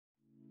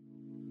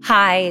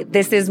Hi,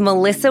 this is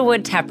Melissa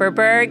Wood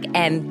Tepperberg,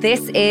 and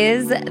this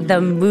is the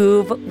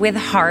Move with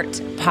Heart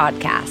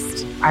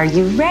podcast. Are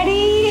you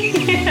ready?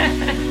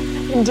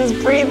 Just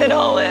breathe it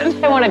all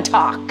in. I want to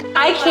talk.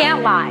 I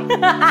can't lie.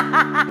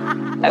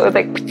 I was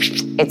like,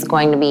 it's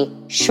going to be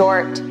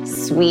short,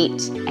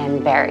 sweet,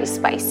 and very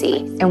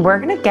spicy. And we're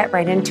going to get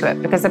right into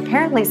it because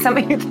apparently some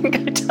of you think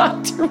I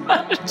talk too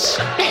much.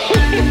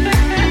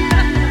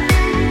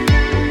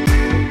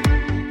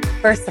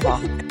 First of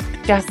all,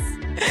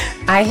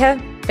 I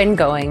have been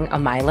going a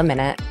mile a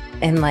minute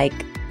and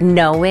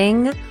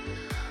knowing,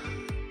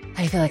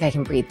 I feel like I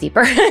can breathe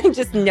deeper.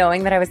 Just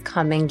knowing that I was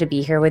coming to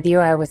be here with you,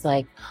 I was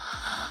like,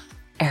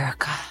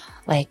 Erika,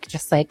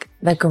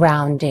 the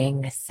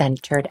grounding,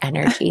 centered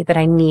energy that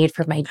I need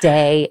for my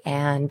day.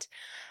 And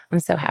I'm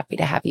so happy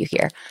to have you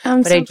here.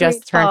 But I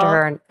just turned to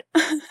her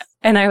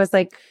and I was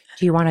like,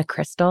 do you want a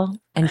crystal?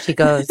 And she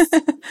goes,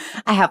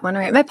 I have one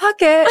right in my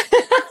pocket.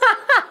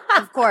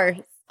 Of course.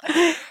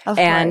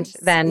 Then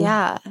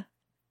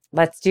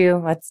let's do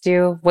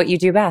what you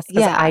do best.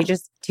 Yeah. I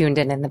just tuned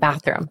in the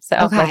bathroom.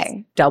 So let's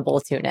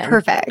double tune in.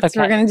 Perfect. Okay. So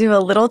we're going to do a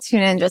little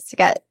tune in just to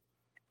get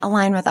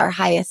aligned with our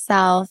highest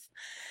self.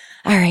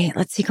 All right.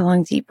 Let's take a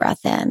long deep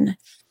breath in.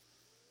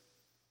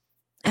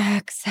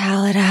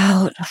 Exhale it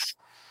out.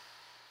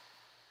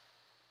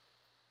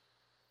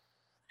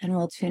 And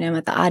we'll tune in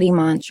with the Adi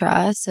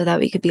mantra so that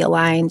we could be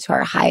aligned to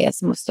our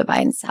highest, most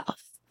divine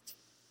self.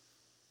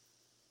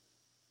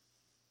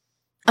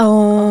 Om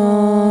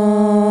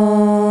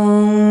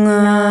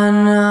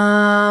Namo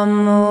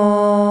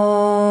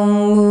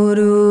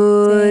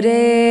Gurudev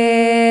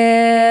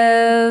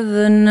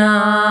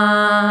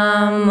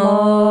Namo.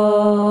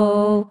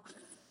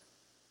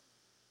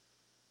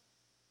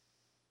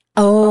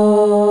 Om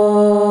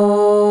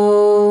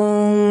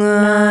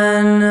Namo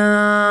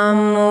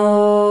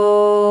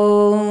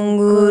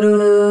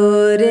Gurudev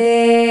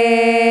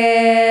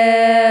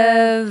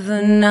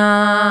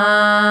Namo.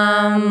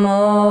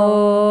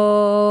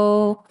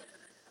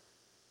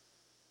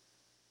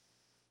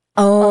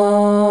 Om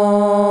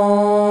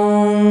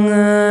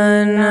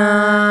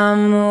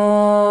Namo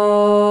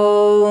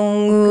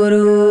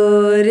Gurudev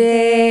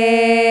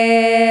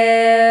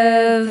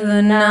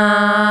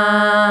Namo.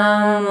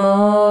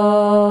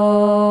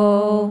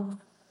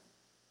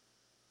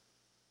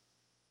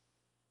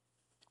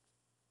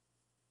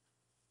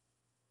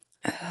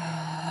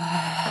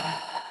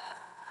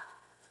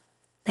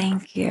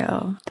 Thank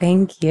you.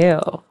 Thank you.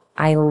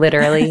 I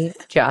literally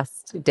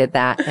just did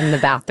that in the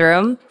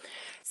bathroom.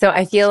 So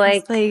I feel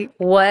like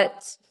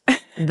what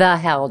the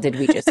hell did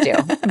we just do?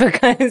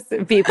 Because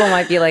people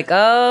might be like,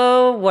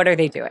 oh, what are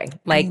they doing?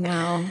 I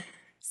know.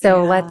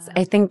 So let's,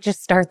 I think,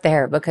 just start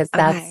there because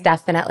that's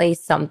definitely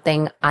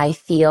something I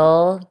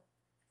feel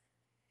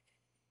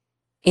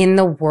in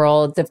the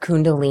world of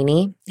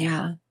Kundalini.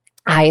 Yeah.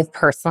 I've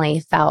personally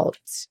felt,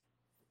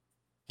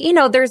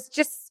 there's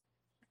just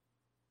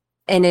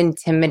an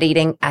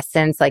intimidating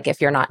essence. Like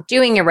if you're not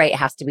doing it right, it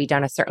has to be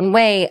done a certain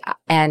way.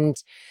 And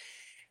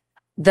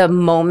the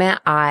moment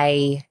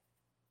I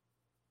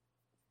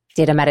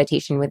did a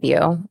meditation with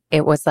you,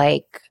 it was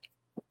like,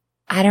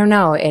 I don't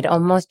know, it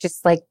almost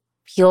just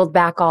peeled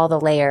back all the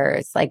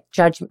layers,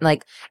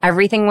 judgment,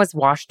 everything was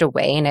washed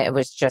away and it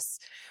was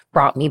just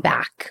brought me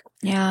back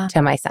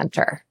to my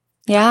center.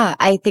 Yeah,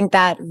 I think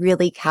that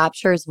really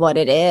captures what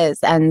it is.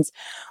 And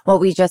what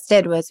we just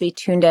did was we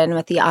tuned in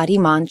with the Adi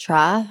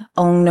mantra,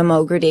 Om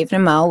Namo Gurudev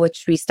Namo,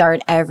 which we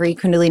start every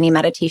Kundalini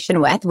meditation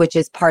with, which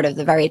is part of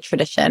the very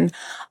tradition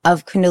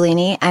of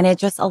Kundalini. And it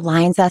just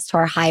aligns us to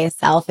our highest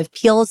self. It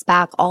peels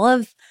back all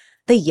of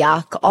the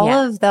yuck, all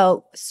of the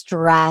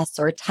stress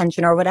or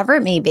tension or whatever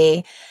it may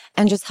be,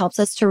 and just helps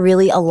us to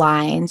really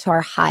align to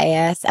our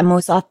highest and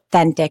most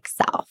authentic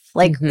self.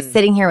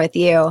 Sitting here with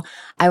you,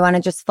 I want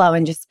to just flow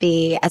and just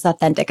be as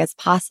authentic as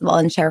possible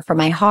and share from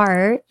my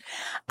heart,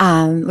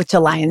 which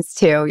aligns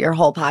to your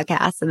whole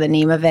podcast and the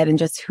name of it and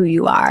just who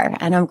you are.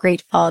 And I'm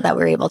grateful that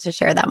we're able to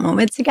share that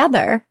moment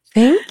together.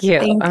 Thank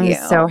you. I'm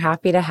so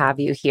happy to have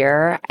you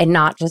here, and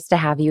not just to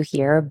have you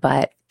here,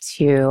 but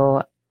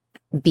to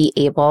be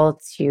able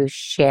to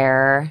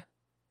share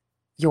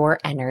your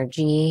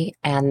energy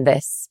and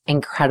this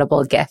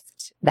incredible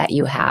gift that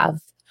you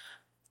have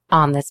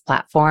on this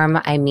platform.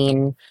 I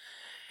mean,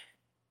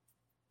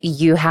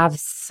 you have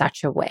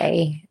such a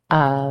way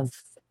of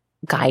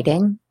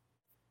guiding.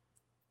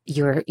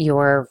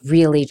 You're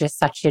really just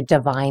such a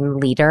divine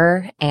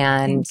leader,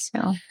 and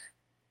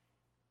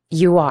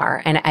you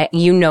are. And I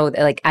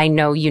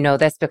know you know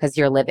this because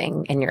you're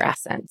living in your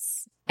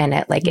essence. And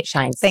it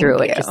shines through.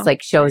 It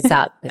just shows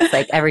up.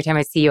 It's every time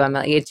I see you,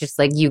 it's just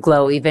you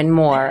glow even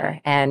more.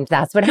 And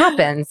that's what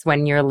happens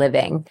when you're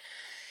living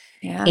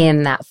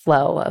in that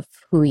flow of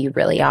who you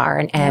really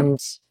are. And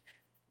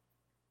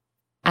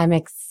I'm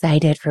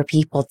excited for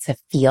people to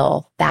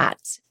feel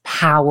that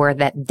power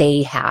that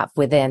they have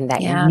within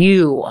that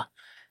you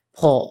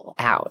pull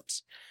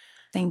out.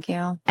 Thank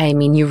you. I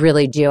mean, you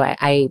really do.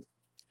 I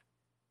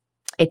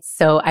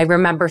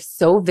remember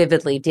so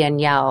vividly,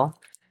 Danielle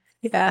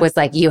was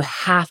like, you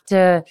have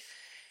to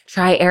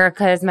try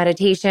Erika's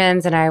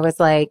meditations. And I was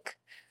like,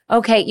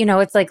 okay,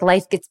 it's like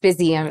life gets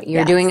busy and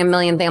you're doing a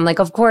million things. I'm like,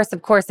 of course.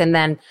 And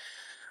then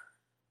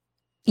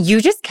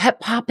you just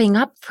kept popping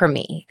up for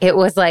me. It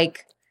was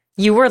like,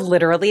 you were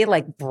literally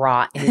like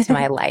brought into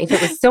my life. It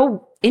was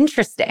so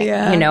interesting,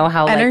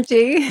 how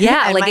energy. Like,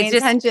 yeah. And like my it's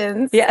just,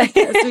 intentions. Yeah.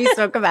 As we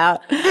spoke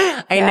about.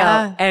 I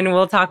know. And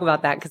we'll talk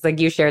about that because like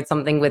you shared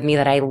something with me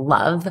that I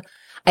love.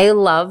 I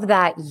love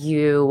that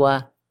you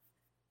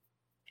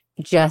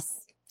just,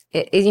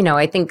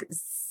 I think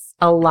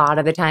a lot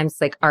of the times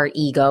like our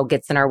ego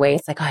gets in our way.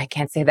 It's like, oh, I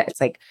can't say that.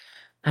 It's like,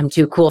 I'm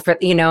too cool for,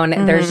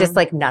 and there's just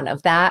like none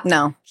of that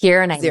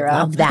here. And I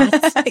love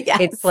that. Yes.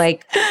 It's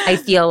like, I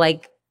feel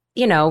like,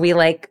 we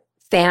like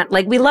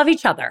we love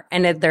each other.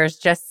 And there's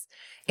just,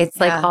 it's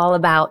like all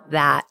about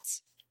that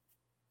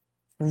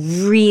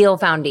real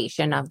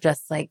foundation of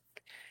just like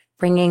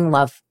bringing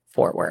love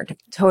forward.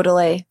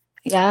 Totally.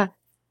 Yeah.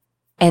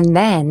 And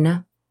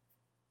then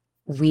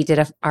we did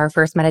our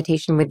first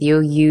meditation with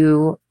you.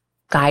 You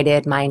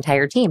guided my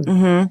entire team.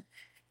 Mm-hmm.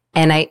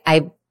 And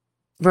I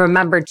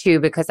remember too,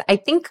 because I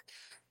think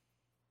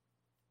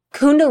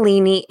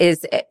Kundalini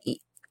is,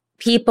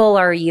 people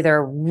are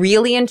either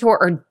really into it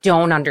or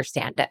don't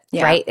understand it,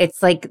 right?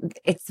 It's like,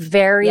 it's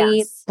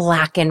very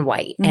black and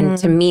white. Mm-hmm. And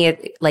to me,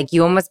 like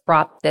you almost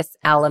brought this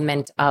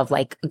element of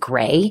like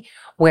gray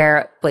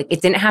where like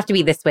it didn't have to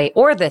be this way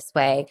or this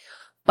way,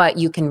 but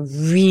you can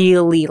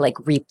really like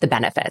reap the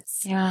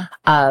benefits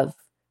of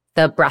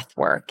the breath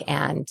work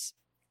and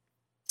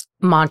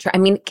mantra. I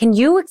mean, can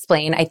you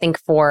explain, I think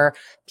for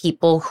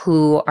people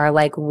who are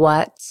like,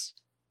 what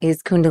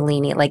is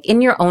Kundalini? Like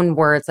in your own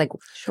words, like,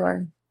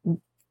 sure.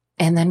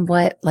 And then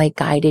what like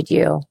guided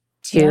you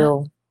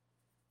to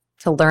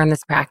learn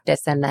this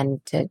practice and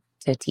then to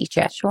teach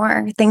it?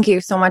 Sure. Thank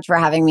you so much for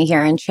having me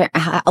here and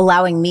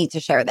allowing me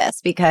to share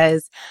this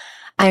because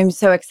I'm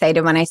so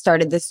excited. When I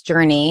started this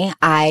journey,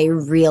 I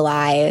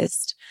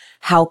realized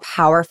how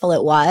powerful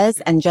it was.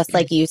 And just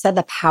like you said,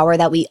 the power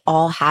that we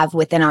all have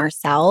within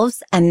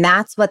ourselves. And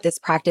that's what this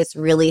practice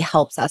really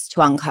helps us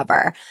to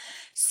uncover.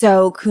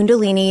 So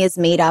Kundalini is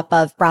made up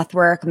of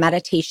breathwork,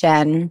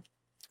 meditation,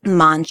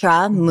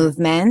 mantra,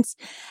 movement,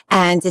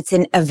 and it's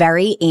a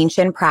very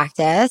ancient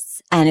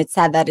practice. And it's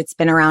said that it's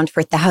been around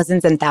for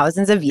thousands and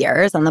thousands of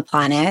years on the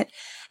planet.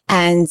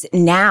 And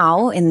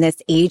now in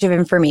this age of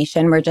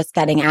information, we're just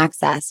getting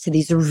access to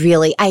these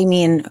really, I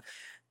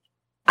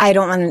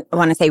don't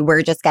want to say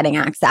we're just getting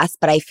access,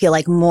 but I feel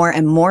like more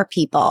and more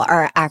people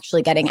are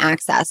actually getting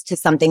access to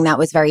something that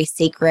was very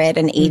sacred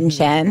and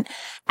ancient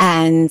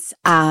and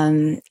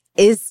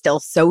is still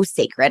so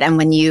sacred. And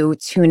when you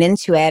tune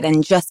into it,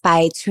 and just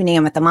by tuning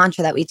in with the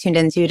mantra that we tuned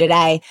into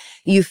today,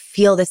 you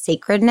feel the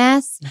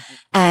sacredness.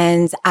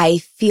 And I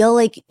feel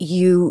like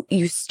you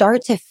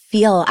start to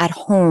feel at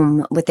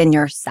home within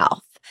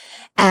yourself.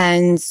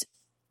 And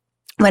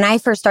when I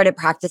first started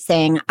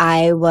practicing,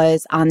 I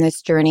was on this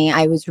journey.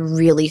 I was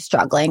really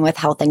struggling with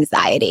health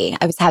anxiety.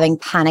 I was having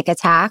panic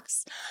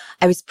attacks.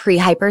 I was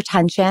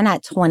pre-hypertension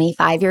at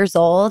 25 years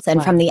old.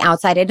 And from the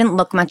outside, I didn't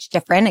look much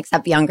different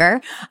except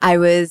younger. I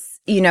was,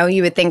 you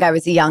would think I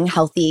was a young,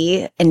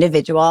 healthy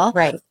individual.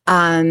 Right.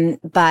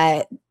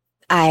 But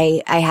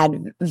I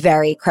had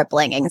very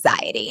crippling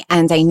anxiety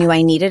and I knew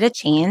I needed a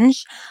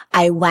change.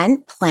 I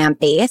went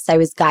plant-based. I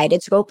was guided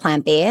to go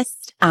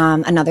plant-based.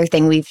 Another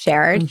thing we've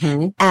shared.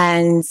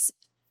 And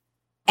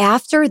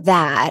after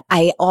that,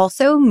 I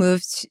also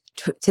moved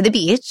to the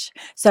beach.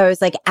 So I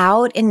was like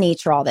out in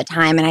nature all the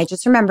time. And I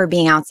just remember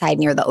being outside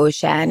near the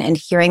ocean and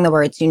hearing the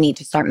words, you need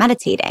to start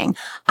meditating.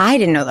 I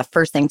didn't know the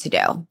first thing to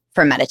do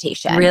for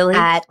meditation. Really?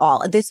 At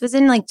all. This was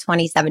in like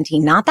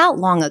 2017, not that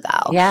long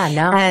ago. Yeah,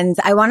 no. And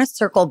I want to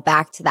circle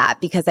back to that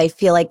because I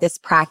feel like this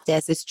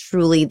practice is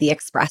truly the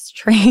express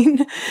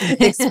train,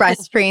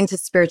 to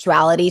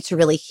spirituality, to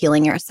really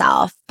healing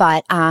yourself.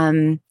 But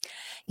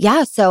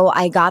so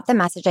I got the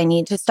message I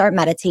need to start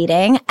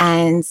meditating,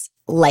 and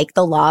like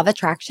the law of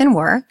attraction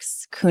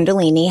works,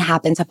 Kundalini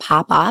happened to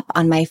pop up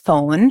on my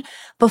phone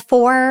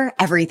before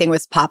everything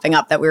was popping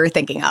up that we were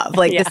thinking of.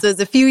 Like this was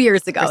a few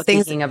years ago.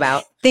 Things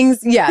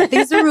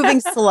were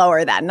moving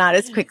slower then, not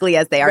as quickly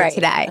as they are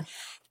today.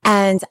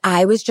 And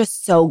I was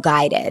just so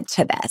guided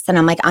to this. And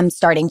I'm like, I'm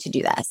starting to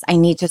do this. I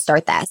need to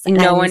start this.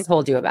 No one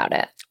told you about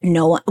it.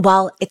 No one.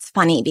 Well, it's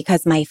funny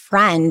because my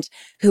friend,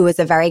 who was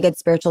a very good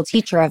spiritual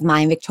teacher of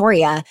mine,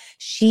 Victoria,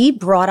 she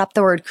brought up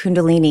the word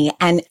Kundalini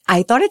and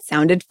I thought it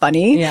sounded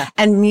funny. Yeah.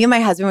 And me and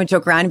my husband would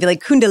joke around and be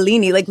like,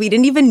 Kundalini, like we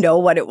didn't even know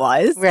what it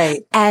was.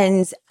 Right.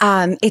 And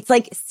it's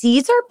like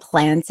seeds are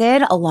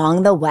planted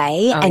along the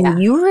way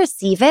you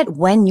receive it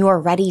when you're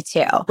ready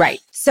to.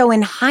 Right. So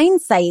in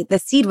hindsight, the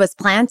seed was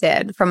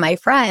planted from my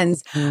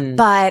friends,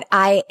 but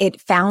it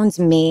found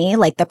me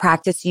like the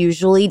practice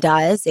usually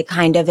does. It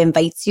kind of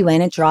invites you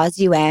in, it draws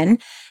you in.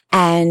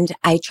 And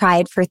I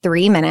tried for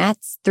 3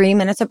 minutes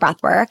of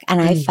breath work,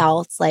 and I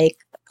felt like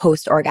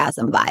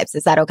post-orgasm vibes.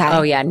 Is that okay?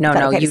 Oh yeah. No,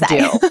 okay you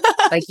do.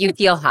 Like you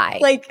feel high.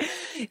 Like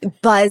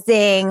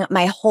buzzing.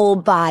 My whole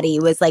body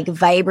was like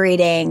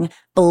vibrating,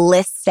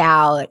 blissed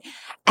out.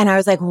 And I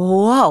was like,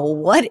 whoa,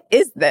 what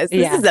is this?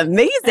 This is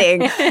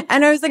amazing.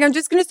 And I was like, I'm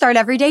just going to start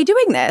every day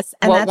doing this.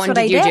 And that's what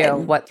I did. What did you do?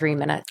 What, 3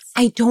 minutes?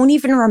 I don't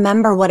even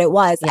remember what it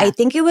was. Yeah.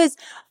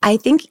 I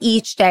think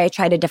each day I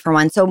tried a different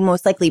one. So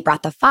most likely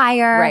Breath of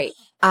Fire. Right.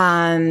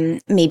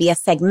 Maybe a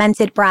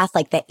segmented breath,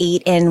 like the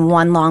 8 in,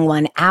 1 long,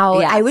 1 out.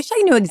 Yes. I wish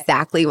I knew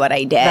exactly what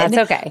I did. That's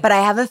okay. But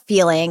I have a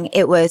feeling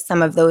it was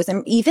some of those,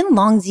 and even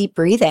long, deep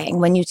breathing.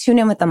 When you tune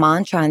in with the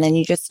mantra and then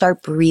you just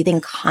start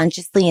breathing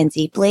consciously and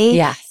deeply,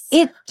 yes,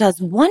 it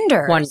does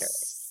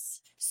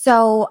wonders.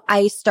 So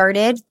I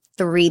started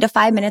 3 to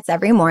 5 minutes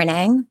every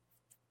morning.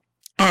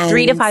 And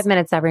 3 to 5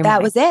 minutes every morning.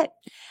 That was it.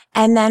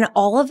 And then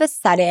all of a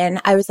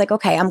sudden, I was like,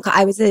 okay,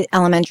 I was an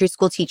elementary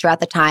school teacher at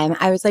the time.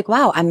 I was like,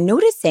 wow, I'm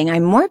noticing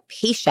I'm more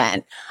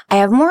patient. I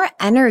have more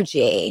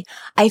energy.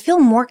 I feel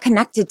more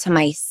connected to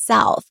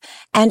myself.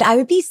 And I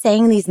would be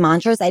saying these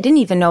mantras. I didn't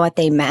even know what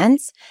they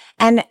meant.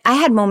 And I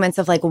had moments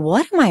of like,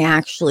 what am I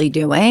actually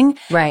doing?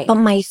 Right. But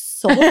my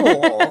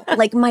soul,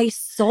 my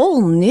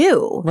soul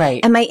knew.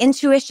 Right. And my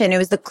intuition, it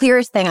was the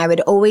clearest thing. I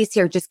would always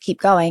hear, just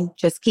keep going,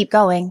 just keep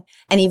going.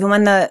 And even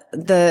when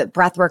the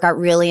breath work got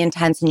really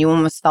intense and you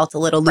almost felt a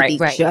little loopy,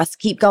 just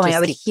keep going. I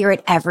would hear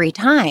it every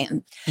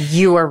time.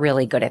 You are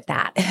really good at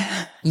that.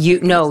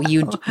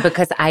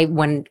 Because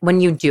when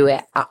you do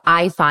it,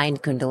 I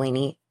find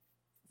Kundalini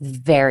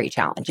very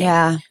challenging.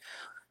 Yeah.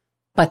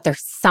 But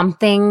there's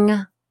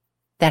something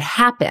that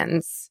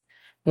happens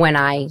when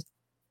I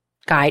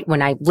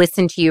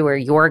listen to you or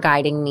you're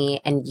guiding me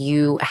and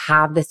you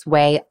have this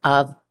way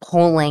of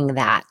pulling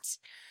that.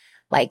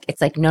 Like, it's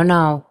like,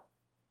 no,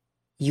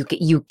 you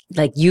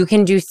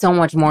can do so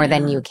much more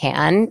than you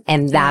can.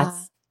 And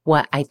that's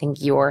what I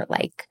think your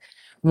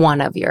one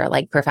of your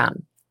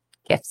profound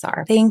gifts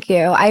are. Thank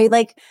you. I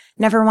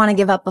never want to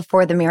give up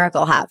before the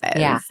miracle happens.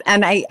 Yeah.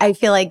 And I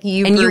feel like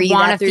you breathe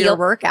that through your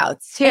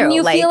workouts too. And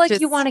you feel like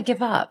you want to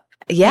give up.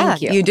 Yeah,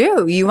 you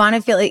do. You want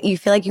to feel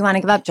like you want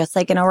to give up just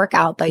like in a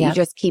workout, but you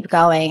just keep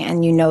going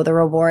and you know the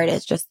reward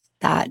is just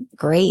that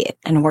great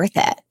and worth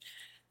it.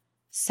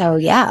 So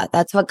yeah,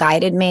 that's what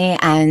guided me.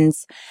 And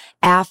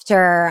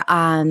after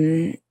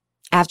I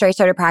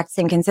started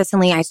practicing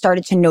consistently, I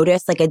started to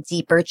notice a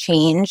deeper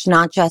change,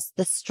 not just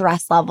the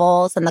stress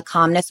levels and the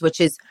calmness, which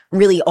is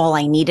really all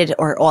I needed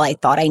or all I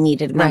thought I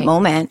needed in that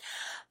moment.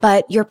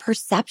 But your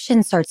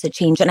perception starts to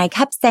change. And I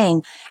kept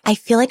saying, I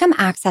feel like I'm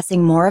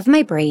accessing more of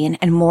my brain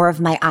and more of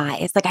my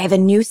eyes. I have a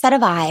new set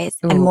of eyes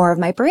and more of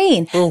my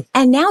brain.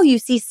 And now you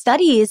see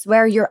studies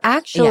where you're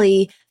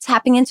actually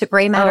tapping into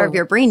gray matter of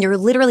your brain. You're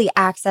literally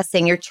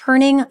accessing, you're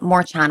turning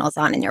more channels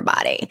on in your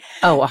body.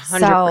 Oh,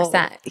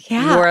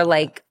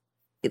 100%.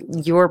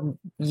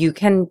 You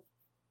can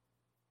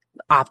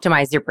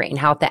optimize your brain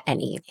health at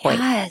any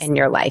point in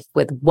your life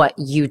with what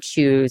you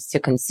choose to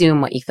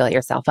consume, what you fill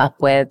yourself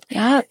up with.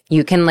 Yeah.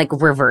 You can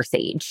reverse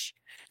age.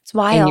 It's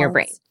wild. In your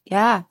brain.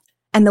 Yeah.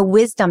 And the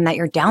wisdom that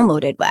you're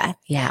downloaded with.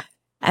 Yeah.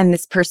 And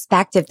this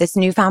perspective, this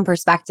newfound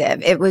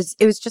perspective, it was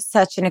just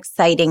such an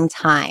exciting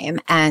time.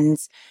 And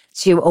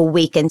to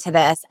awaken to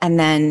this and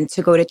then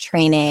to go to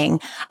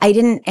training.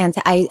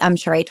 I'm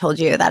sure I told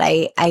you that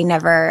I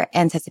never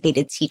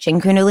anticipated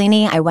teaching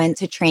Kundalini. I went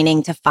to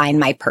training to find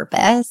my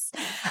purpose.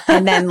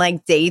 And then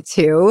day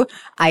 2,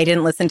 I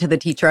didn't listen to the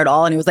teacher at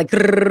all. And it was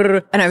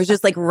and I was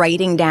just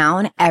writing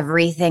down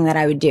everything that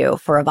I would do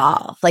for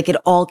Evolve. It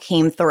all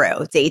came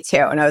through day 2.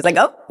 And I was like,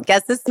 oh,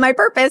 guess this is my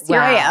purpose. Wow.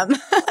 Here I am.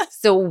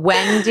 So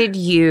when did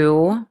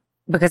you,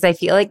 because I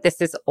feel like this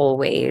is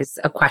always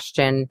a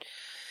question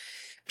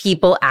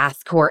people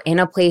ask who are in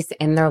a place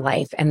in their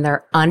life and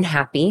they're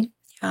unhappy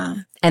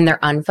and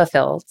they're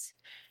unfulfilled,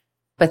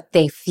 but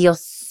they feel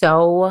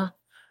so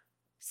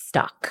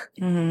stuck.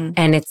 Mm-hmm.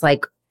 And it's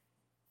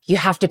you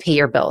have to pay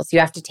your bills. You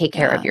have to take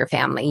care of your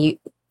family.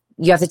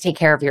 You have to take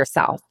care of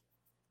yourself.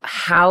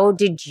 How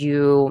did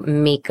you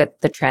make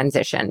the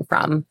transition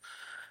from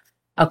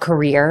a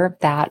career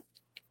that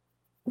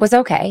was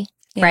okay,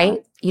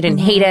 right? You didn't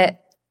hate it.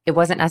 It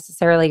wasn't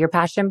necessarily your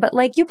passion, but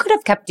you could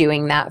have kept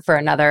doing that for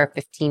another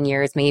 15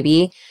 years,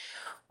 maybe.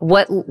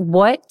 What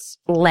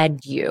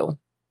led you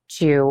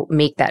to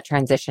make that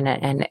transition?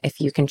 And if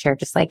you can share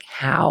just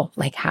how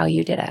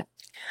you did it.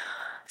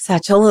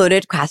 Such a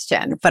loaded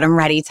question, but I'm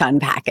ready to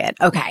unpack it.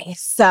 Okay.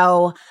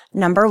 So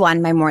number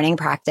 1, my morning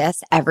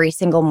practice every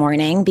single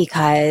morning,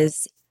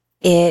 because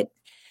it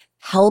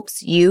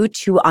helps you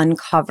to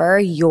uncover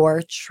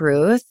your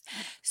truth.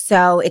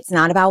 So it's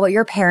not about what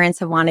your parents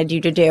have wanted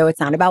you to do. It's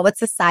not about what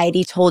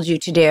society told you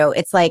to do.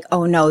 It's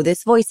oh no,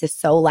 this voice is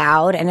so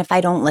loud. And if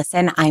I don't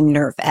listen, I'm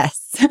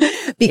nervous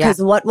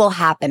because what will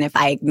happen if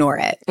I ignore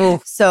it?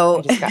 Ooh,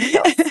 so,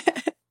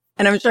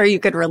 and I'm sure you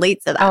could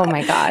relate to that. Oh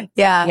my God.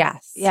 Yeah.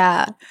 Yes.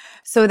 Yeah.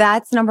 So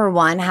that's number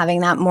 1, having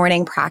that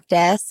morning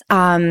practice.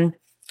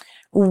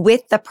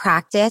 With the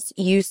practice,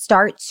 you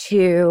start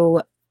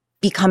to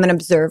become an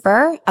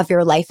observer of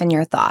your life and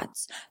your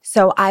thoughts.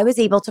 So I was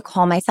able to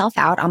call myself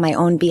out on my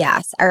own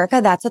BS.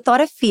 Erika, that's a thought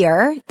of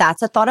fear.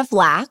 That's a thought of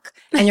lack.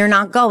 And you're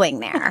not going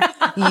there.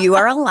 You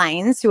are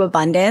aligned to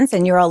abundance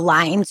and you're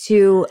aligned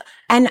to,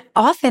 and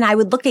often I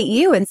would look at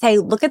you and say,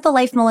 look at the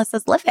life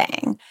Melissa's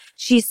living.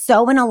 She's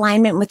so in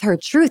alignment with her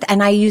truth.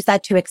 And I use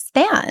that to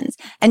expand.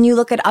 And you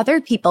look at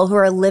other people who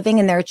are living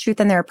in their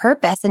truth and their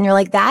purpose. And you're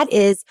like, that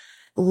is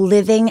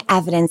living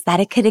evidence that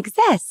it could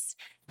exist.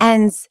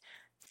 And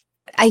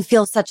I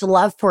feel such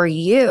love for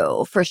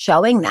you for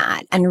showing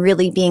that and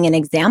really being an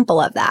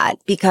example of that,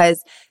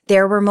 because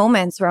there were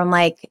moments where I'm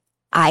like,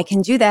 I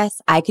can do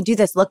this. I could do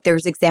this. Look,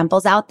 there's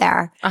examples out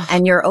there.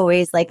 And you're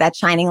always like that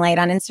shining light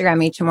on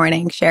Instagram each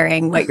morning,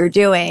 sharing what you're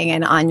doing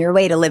and on your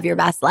way to live your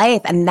best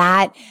life. And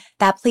that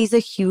plays a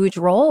huge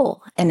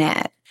role in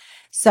it.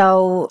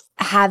 So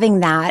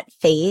having that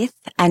faith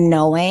and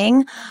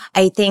knowing,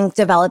 I think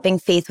developing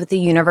faith with the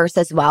universe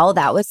as well,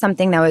 that was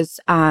something that was,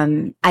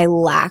 I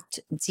lacked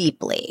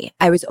deeply.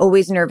 I was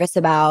always nervous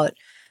about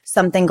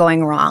something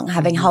going wrong,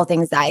 having health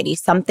anxiety,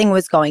 something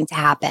was going to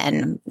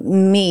happen,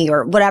 me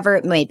or whatever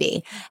it may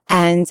be.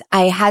 And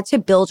I had to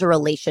build a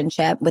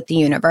relationship with the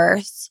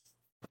universe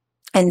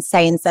and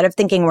say, instead of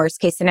thinking worst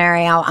case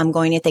scenario, I'm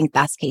going to think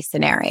best case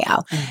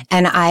scenario.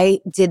 And I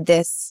did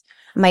this,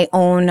 my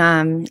own,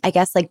 I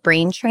guess like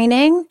brain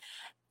training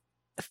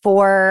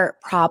for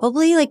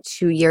probably like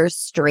 2 years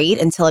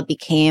straight until it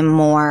became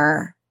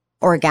more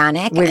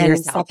organic with and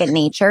yourself. second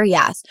nature.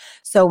 Yes.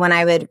 So when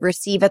I would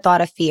receive a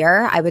thought of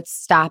fear, I would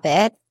stop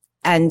it.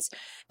 And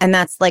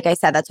that's, like I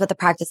said, that's what the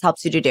practice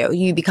helps you to do.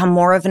 You become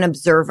more of an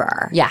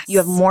observer. Yes. You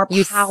have more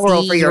power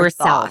over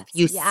yourself.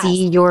 You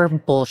see your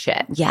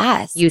bullshit.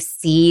 Yes. You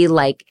see,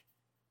 like,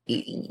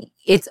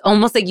 it's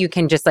almost like you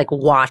can just like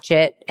watch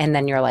it and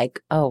then you're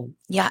like, oh,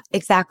 yeah,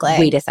 exactly.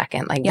 wait a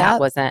second. Like that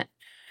wasn't.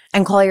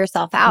 And call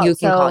yourself out. You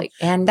can call it.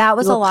 And that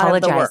was a lot of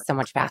the apologize work. so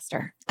much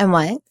faster. And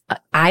what?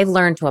 I've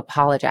learned to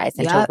apologize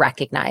and to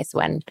recognize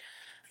when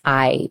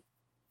I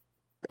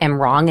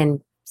am wrong and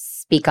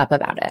speak up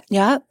about it.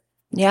 Yep.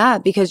 Yeah,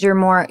 because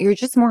you're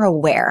just more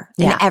aware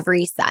in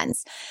every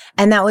sense.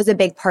 And that was a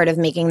big part of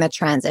making the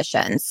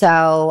transition.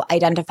 So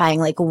identifying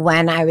like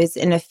when I was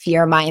in a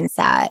fear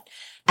mindset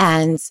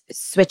and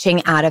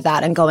switching out of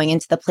that and going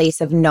into the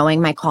place of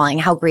knowing my calling.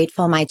 How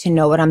grateful am I to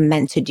know what I'm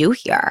meant to do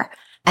here?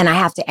 And I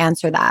have to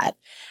answer that.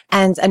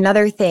 And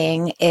another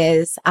thing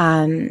is,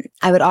 I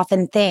would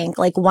often think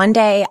like one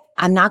day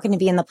I'm not going to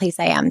be in the place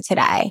I am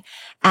today.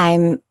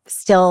 I'm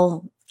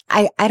still,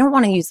 I don't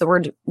want to use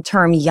the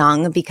term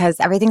young because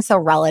everything's so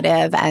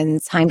relative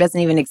and time doesn't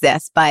even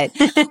exist. But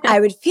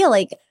I would feel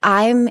like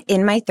I'm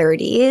in my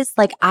 30s.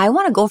 Like I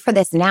want to go for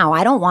this now.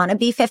 I don't want to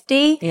be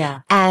 50.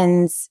 Yeah.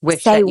 And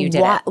Wish say, that you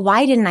did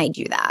why didn't I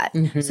do that?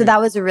 Mm-hmm. So that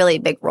was a really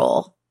big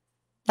role.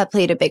 That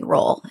played a big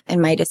role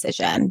in my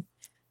decision.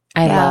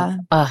 I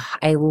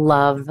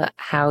love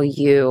how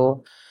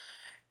you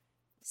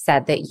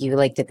said that you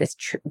like did this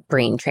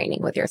brain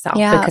training with yourself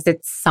because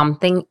it's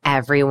something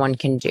everyone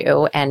can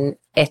do. And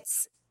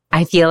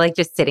I feel like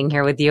just sitting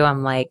here with you,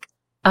 I'm like,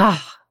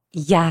 oh,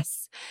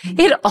 yes.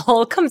 It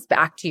all comes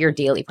back to your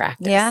daily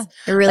practice. Yeah,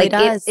 it really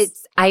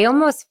does. I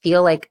almost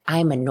feel like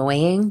I'm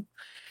annoying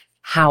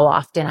how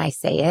often I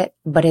say it,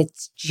 but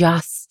it's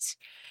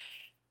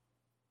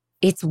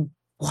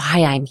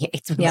why I'm here.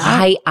 It's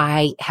why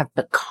I have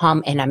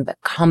become and I'm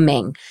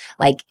becoming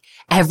like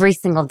every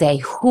single day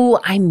who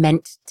I'm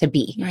meant to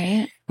be.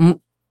 Right.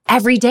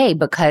 Every day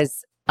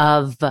because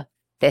of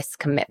this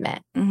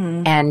commitment.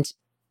 Mm-hmm. And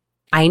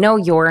I know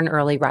you're an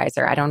early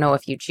riser. I don't know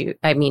if you choose.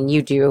 I mean,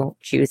 you do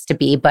choose to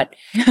be, but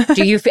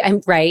do you feel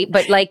I'm right?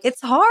 But like,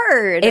 it's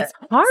hard. It's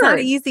not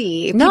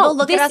easy. No, people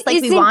look at us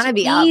like we want to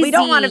be up. We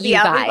don't want to be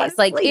up, guys.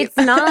 Like, it's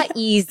not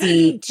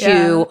easy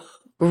to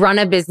run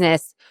a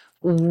business,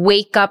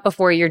 wake up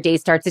before your day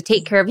starts to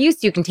take care of you so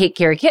you can take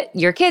care of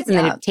your kids and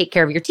then take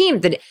care of your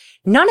team.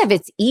 None of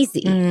it's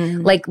easy.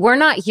 Like, we're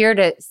not here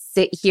to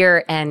sit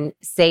here and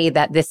say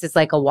that this is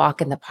like a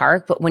walk in the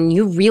park, but when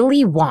you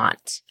really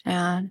want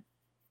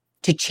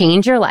to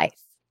change your life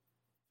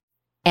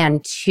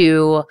and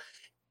to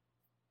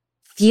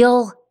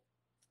feel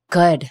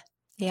good.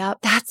 Yep.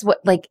 That's what,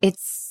 like,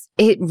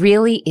 it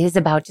really is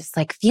about just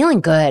like feeling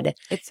good.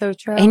 It's so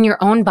true. In your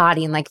own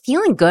body and like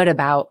feeling good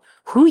about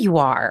who you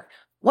are,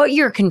 what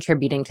you're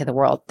contributing to the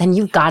world. Then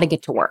you've got to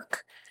get to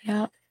work.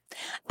 Yep.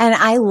 And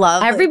I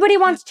love everybody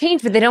wants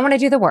change, but they don't want to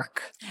do the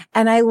work.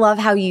 And I love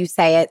how you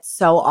say it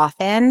so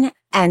often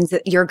and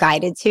you're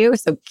guided to.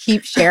 So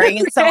keep sharing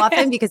it so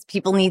often because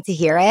people need to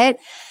hear it.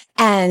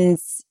 And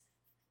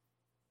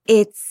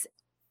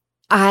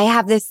I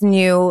have this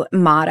new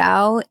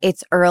motto.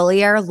 It's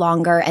earlier,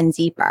 longer, and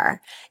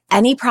deeper.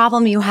 Any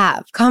problem you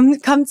have, come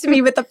to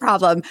me with the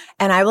problem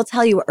and I will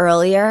tell you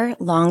earlier,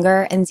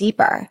 longer, and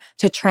deeper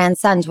to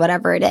transcend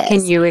whatever it is.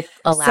 Can you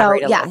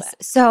elaborate a little bit?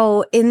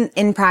 So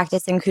in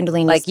practice in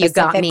Kundalini like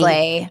specifically. You got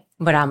me,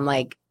 but I'm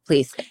like,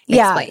 please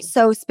Yeah. explain.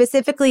 So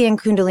specifically in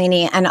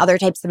Kundalini and other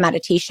types of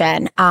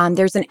meditation,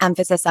 there's an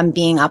emphasis on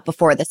being up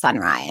before the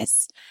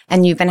sunrise.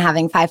 And you've been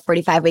having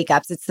 5:45 wake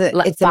ups. It's a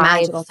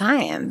magical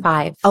time.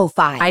 5. Oh,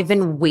 5. I've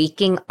been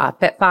waking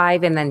up at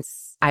 5, and then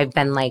I've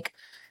been like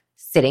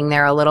sitting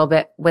there a little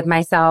bit with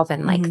myself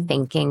and like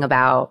thinking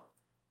about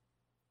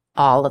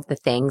all of the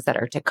things that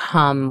are to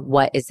come,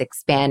 what is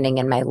expanding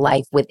in my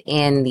life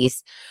within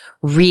these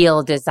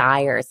real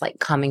desires, like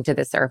coming to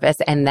the surface.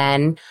 And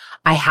then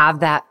I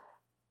have that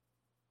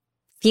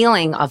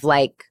feeling of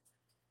like,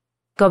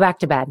 go back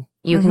to bed.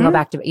 You can go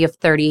back to bed. You have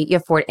 30, you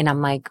have 40. And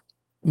I'm like,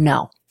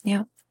 no.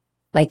 Yeah.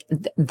 Like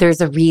there's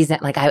a reason,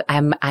 like I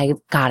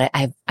got it.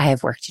 I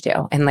have work to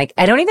do. And like,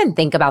 I don't even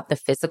think about the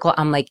physical.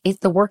 I'm like,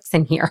 the work's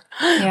in here.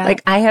 Yeah.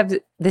 Like I have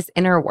this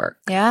inner work.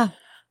 Yeah.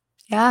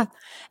 Yeah.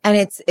 And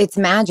it's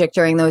magic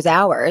during those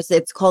hours.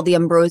 It's called the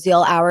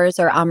ambrosial hours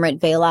or Amrit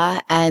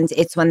Vela. And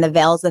it's when the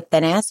veil's the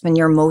thinnest, when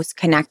you're most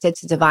connected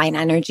to divine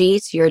energy,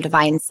 to your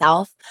divine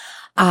self.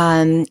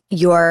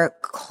 You're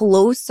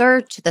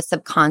closer to the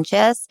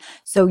subconscious.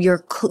 So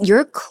you're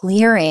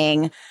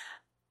clearing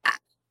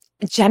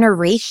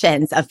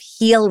generations of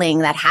healing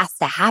that has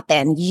to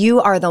happen.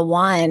 You are the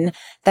one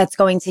that's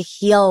going to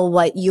heal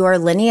what your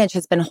lineage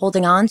has been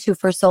holding on to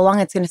for so long.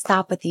 It's going to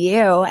stop with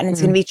you, and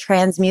it's going to be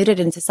transmuted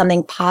into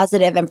something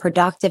positive and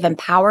productive and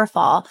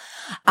powerful.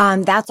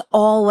 That's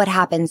all what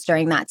happens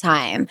during that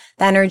time.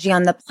 The energy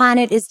on the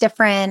planet is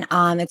different.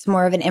 It's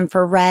more of an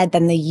infrared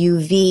than the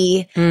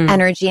UV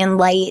energy and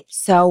light.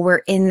 So we're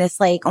in this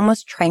like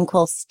almost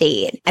tranquil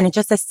state, and it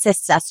just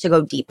assists us to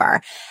go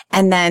deeper.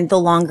 And then the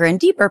longer and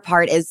deeper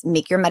part is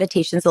make your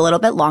meditations a little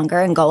bit longer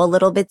and go a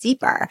little bit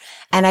deeper.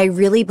 And I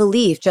really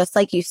believe, just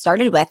like you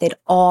started with, it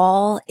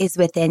all is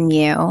within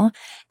you.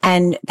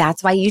 And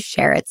that's why you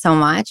share it so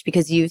much,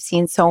 because you've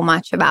seen so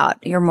much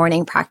about your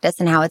morning practice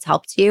and how it's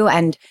helped you.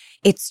 And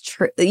it's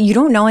true. You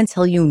don't know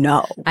until you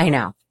know. I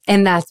know.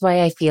 And that's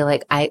why I feel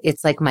like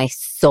it's like my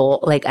soul,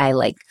 like I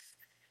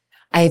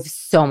have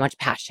so much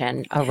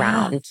passion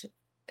around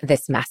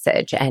this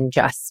message, and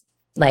just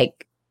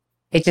like,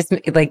 it just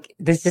like,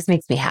 this just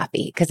makes me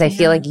happy because I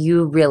feel like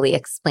you really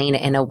explain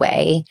it in a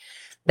way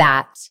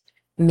that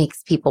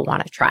makes people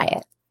want to try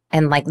it.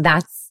 And like,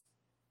 that's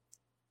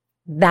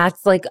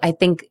like, I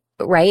think,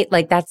 right?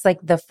 Like, that's like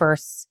the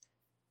first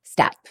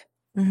step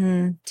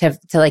to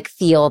like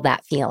feel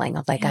that feeling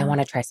of like, I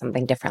want to try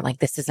something different. Like,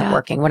 this isn't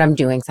working. What I'm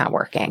doing is not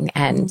working.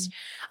 And,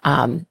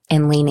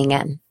 and leaning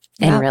in.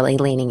 And really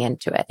leaning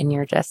into it. And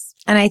you're just...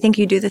 And I think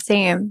you do the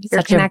same.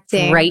 You're such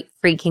connecting. A bright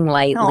freaking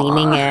light,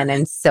 leaning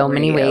in so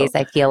many ways.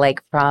 I feel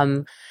like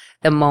from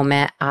the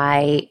moment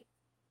I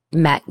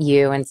met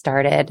you and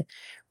started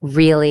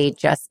really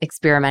just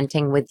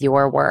experimenting with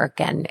your work,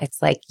 and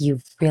it's like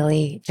you've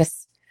really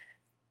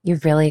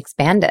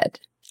expanded.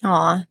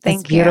 Aw,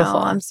 thank you. Beautiful.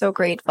 I'm so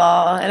grateful.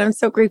 And I'm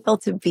so grateful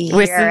to be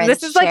here.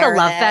 This is like a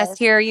love fest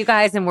here, you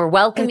guys, and we're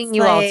welcoming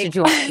you all to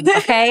join,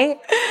 okay?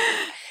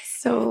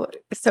 So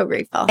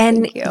grateful.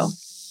 And thank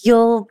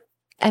you.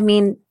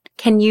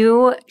 Can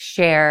you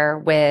share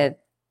with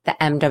the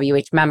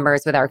MWH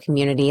members, with our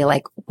community,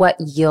 like what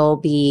you'll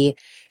be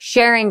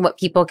sharing, what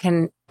people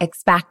can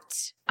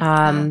expect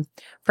from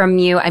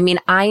you? I mean,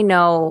 I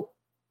knew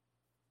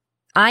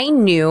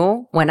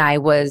when I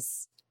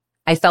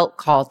felt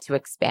called to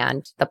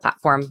expand the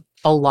platform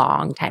a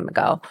long time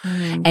ago.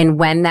 And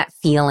when that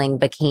feeling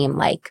became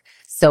like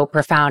so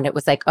profound, it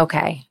was like,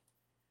 okay.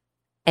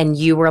 And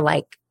you were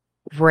like,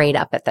 right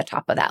up at the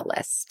top of that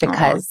list,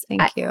 because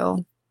thank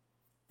you.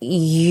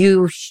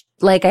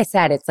 Like I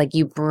said, it's like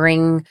you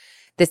bring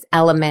this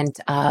element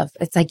of,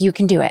 it's like you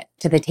can do it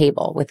to the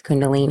table with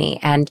Kundalini.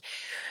 And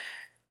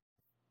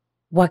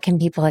what can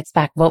people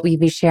expect? What will you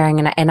be sharing?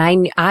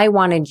 And I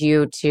wanted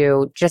you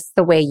to, just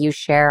the way you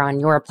share on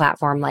your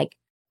platform, like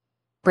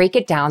break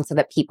it down so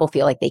that people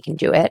feel like they can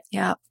do it.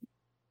 Yeah.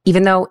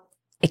 Even though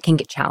it can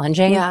get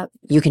challenging,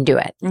 you can do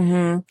it.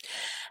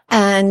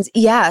 And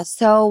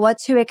so what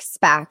to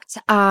expect?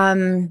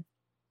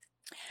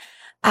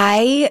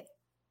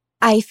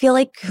 I feel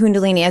like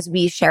Kundalini, as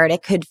we shared,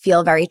 it could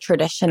feel very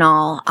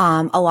traditional.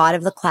 A lot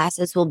of the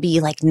classes will be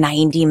like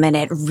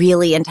 90-minute,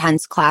 really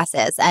intense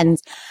classes. And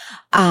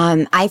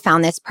I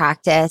found this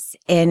practice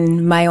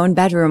in my own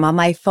bedroom on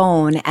my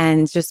phone,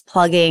 and just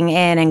plugging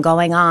in and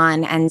going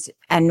on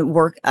and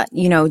work,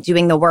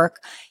 doing the work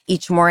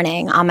each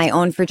morning on my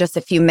own for just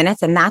a few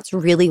minutes. And that's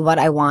really what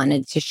I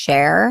wanted to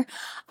share.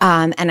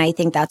 And I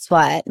think that's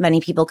what many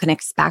people can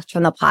expect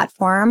from the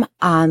platform.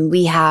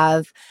 We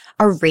have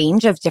a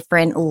range of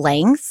different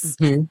lengths,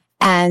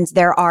 and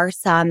there are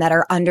some that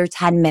are under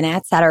 10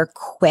 minutes that are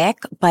quick,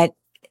 but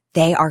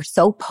they are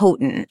so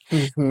potent.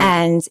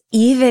 And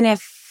even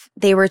if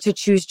they were to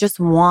choose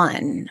just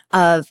one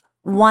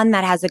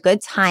that has a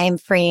good time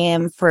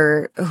frame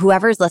for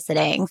whoever's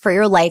listening, for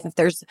your life, if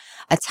there's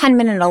a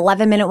 10-minute,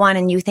 11-minute one,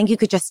 and you think you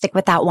could just stick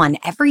with that one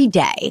every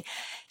day,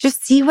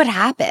 just see what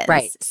happens.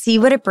 Right. See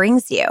what it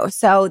brings you.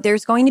 So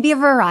there's going to be a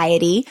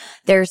variety.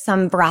 There's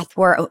some breath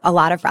work, a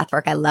lot of breath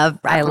work. I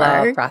love breath work.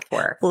 I love breath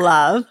work.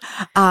 Love.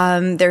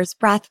 There's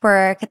breath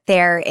work.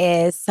 There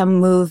is some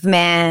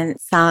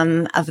movement,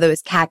 some of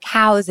those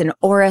cat-cows and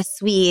aura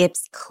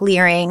sweeps,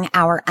 clearing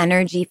our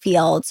energy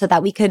field so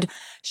that we could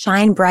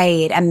shine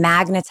bright and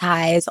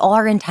magnetize all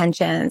our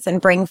intentions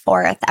and bring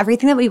forth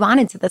everything that we want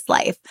into this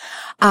life.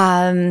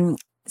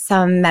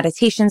 Some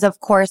meditations, of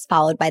course,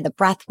 followed by the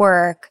breath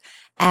work.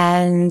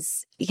 And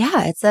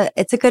yeah,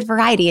 it's a good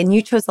variety. And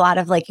you chose a lot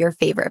of like your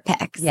favorite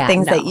picks,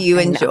 things that you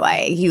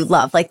enjoy. You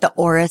love like the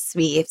aura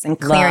sweeps and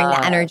clearing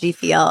the energy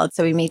field.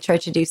 So we made sure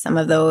to do some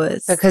of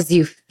those. Because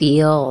you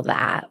feel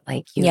that,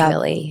 like you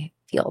really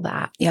feel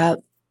that. Yep.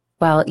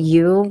 Well,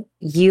 you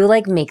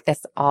like make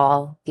this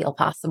all feel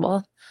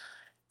possible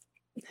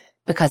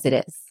because it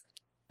is.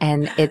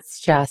 And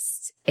it's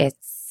just,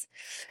 it's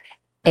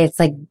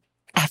like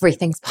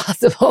everything's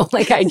possible.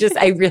 Like I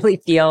really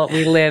feel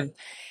we live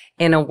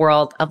in a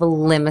world of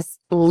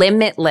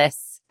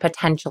limitless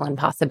potential and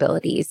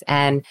possibilities.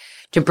 And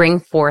to bring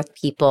forth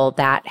people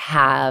that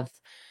have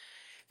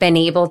been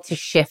able to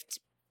shift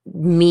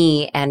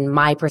me and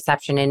my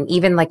perception and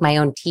even like my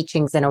own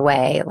teachings in a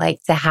way,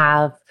 like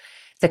to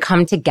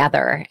come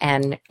together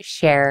and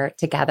share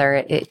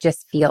together, it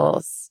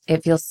feels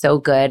so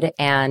good.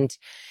 And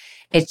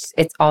it's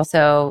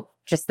also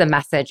just the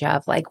message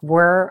of like,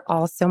 we're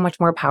all so much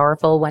more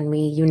powerful when we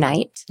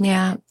unite.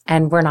 Yeah.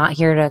 And we're not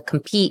here to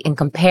compete and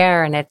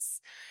compare. And it's,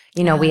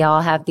 we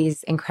all have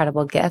these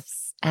incredible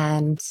gifts,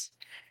 and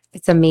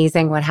it's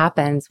amazing what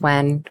happens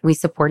when we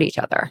support each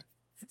other.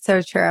 It's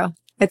so true.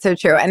 It's so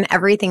true. And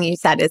everything you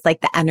said is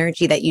like the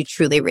energy that you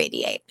truly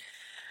radiate.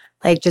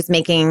 Like just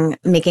making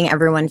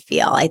everyone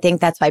feel. I think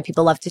that's why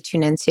people love to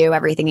tune into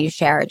everything you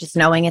share, just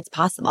knowing it's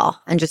possible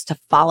and just to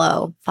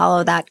follow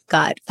that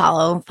gut,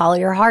 follow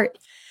your heart.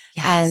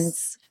 Yes. And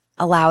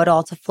allow it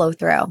all to flow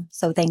through.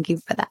 So thank you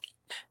for that.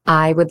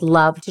 I would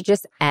love to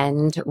just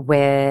end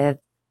with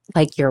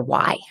like your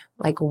why,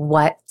 like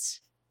what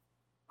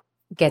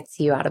gets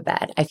you out of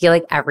bed. I feel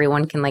like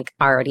everyone can like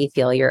already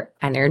feel your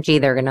energy.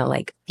 They're going to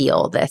like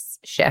feel this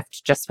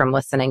shift just from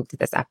listening to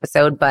this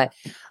episode. But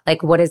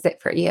like, what is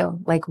it for you?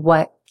 Like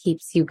what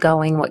keeps you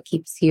going? What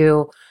keeps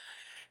you,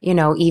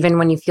 even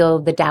when you feel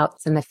the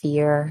doubts and the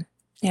fear?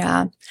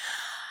 Yeah.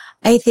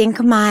 I think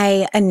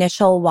my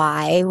initial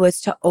why was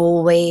to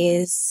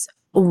always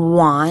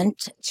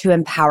want to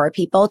empower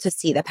people to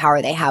see the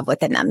power they have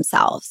within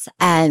themselves.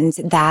 And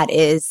that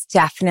is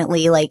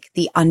definitely like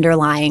the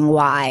underlying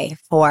why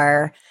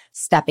for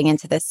stepping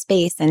into this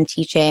space and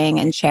teaching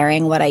and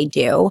sharing what I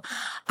do.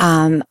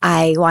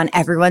 I want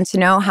everyone to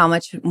know how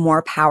much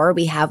more power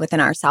we have within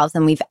ourselves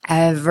than we've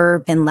ever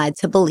been led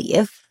to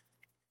believe.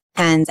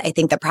 And I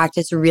think the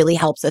practice really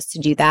helps us to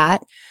do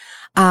that.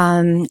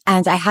 And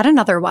I had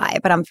another why,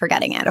 but I'm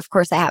forgetting it. Of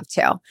course I have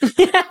two.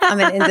 I'm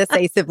an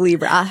indecisive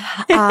Libra.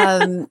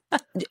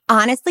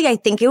 Honestly, I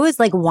think it was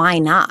like, why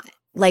not?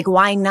 Like,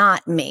 why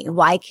not me?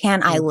 Why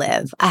can't I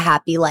live a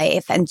happy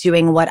life and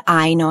doing what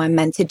I know I'm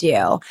meant to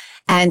do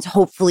and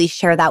hopefully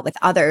share that with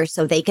others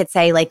so they could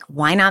say like,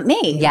 why not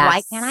me? Yes.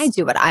 Why can't I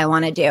do what I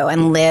want to do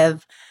and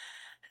live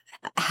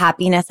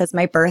happiness as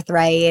my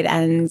birthright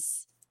and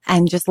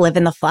just live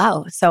in the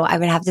flow. So I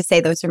would have to say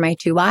those are my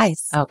two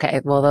whys. Okay.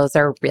 Well, those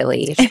are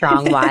really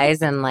strong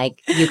whys. And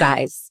like, you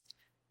guys,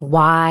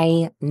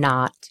 why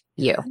not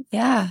you?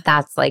 Yeah.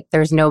 That's like,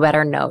 there's no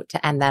better note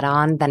to end that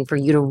on than for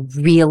you to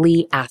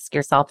really ask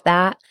yourself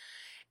that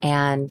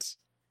and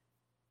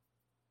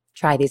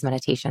try these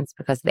meditations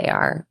because they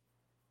are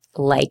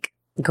like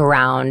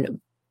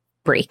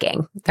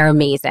groundbreaking. They're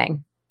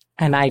amazing.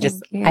 And I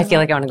feel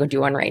like I want to go do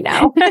one right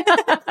now.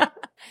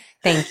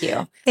 Thank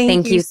you.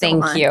 Thank you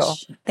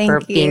for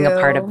being a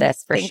part of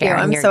this, for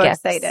sharing your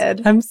gifts.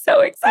 Excited. I'm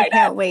so excited. I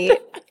can't wait.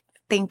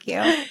 Thank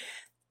you.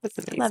 That's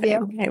amazing. Love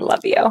you. I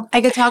love you.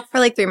 I could talk for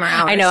like 3 more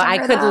hours. I know. I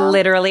could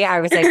literally, I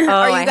was like, oh,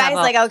 are you guys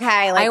like,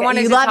 okay, like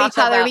you love each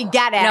other. We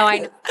get it. No,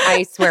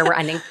 I swear we're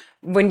ending.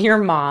 When your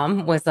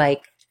mom was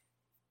like,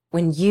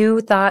 when you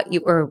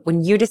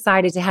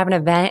decided to have an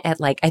event at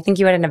like, I think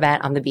you had an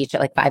event on the beach at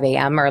like 5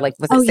 a.m. or like,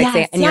 was it 6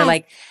 a.m.? And you're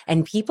like,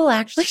 and people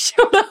actually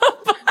showed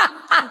up.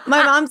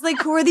 My mom's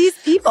like, who are these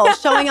people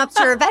showing up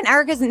to your event?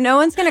 Erika's, no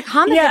one's going to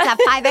come if it's at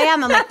 5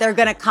 a.m. I'm like, they're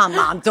going to come,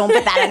 Mom. Don't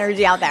put that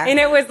energy out there. And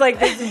it was like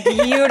this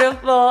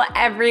beautiful,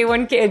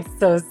 it's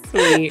so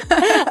sweet.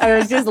 I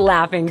was just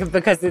laughing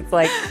because it's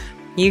like,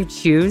 you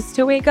choose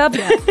to wake up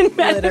and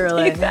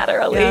literally that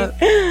early. Yep.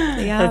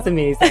 That's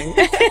amazing.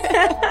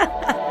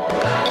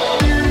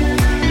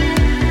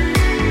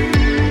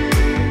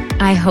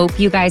 I hope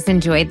you guys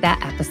enjoyed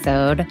that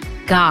episode.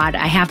 God,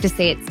 I have to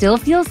say, it still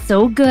feels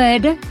so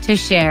good to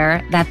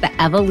share that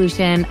the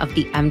evolution of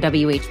the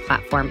MWH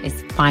platform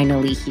is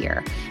finally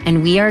here.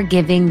 And we are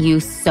giving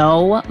you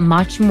so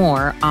much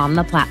more on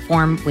the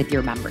platform with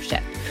your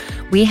membership.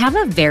 We have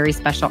a very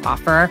special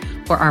offer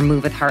for our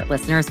Move with Heart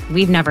listeners.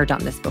 We've never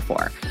done this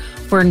before.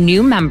 For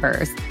new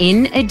members,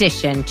 in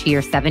addition to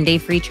your 7-day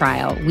free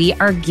trial, we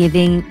are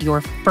giving your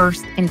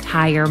first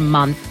entire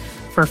month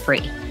for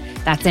free.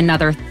 That's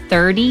another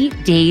 30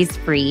 days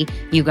free.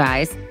 You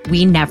guys,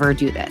 we never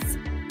do this.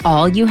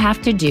 All you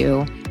have to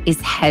do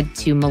is head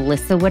to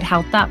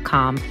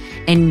melissawoodhealth.com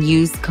and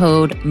use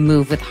code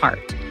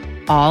MOVEWITHHEART,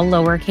 all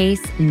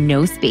lowercase,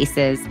 no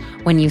spaces,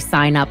 when you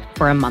sign up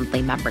for a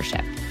monthly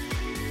membership.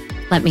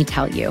 Let me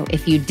tell you,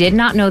 if you did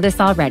not know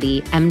this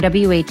already,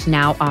 MWH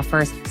now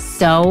offers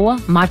so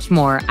much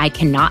more. I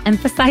cannot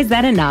emphasize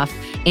that enough,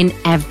 in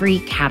every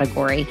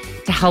category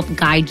to help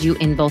guide you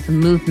in both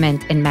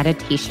movement and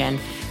meditation,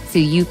 so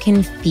you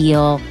can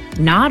feel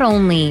not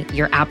only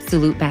your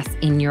absolute best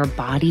in your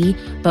body,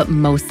 but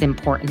most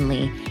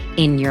importantly,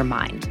 in your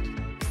mind.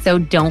 So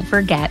don't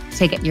forget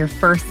to get your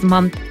first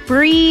month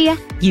free.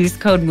 Use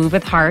code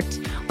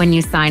MOVEWITHHEART when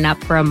you sign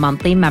up for a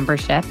monthly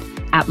membership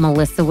at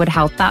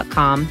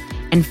melissawoodhealth.com,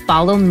 and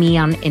follow me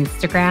on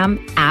Instagram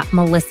at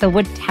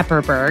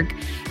melissawoodtepperberg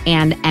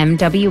and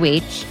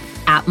MWH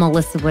at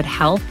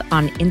melissawoodhealth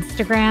on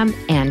Instagram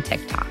and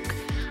TikTok.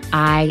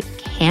 I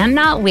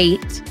cannot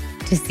wait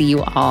to see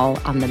you all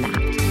on the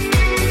mat.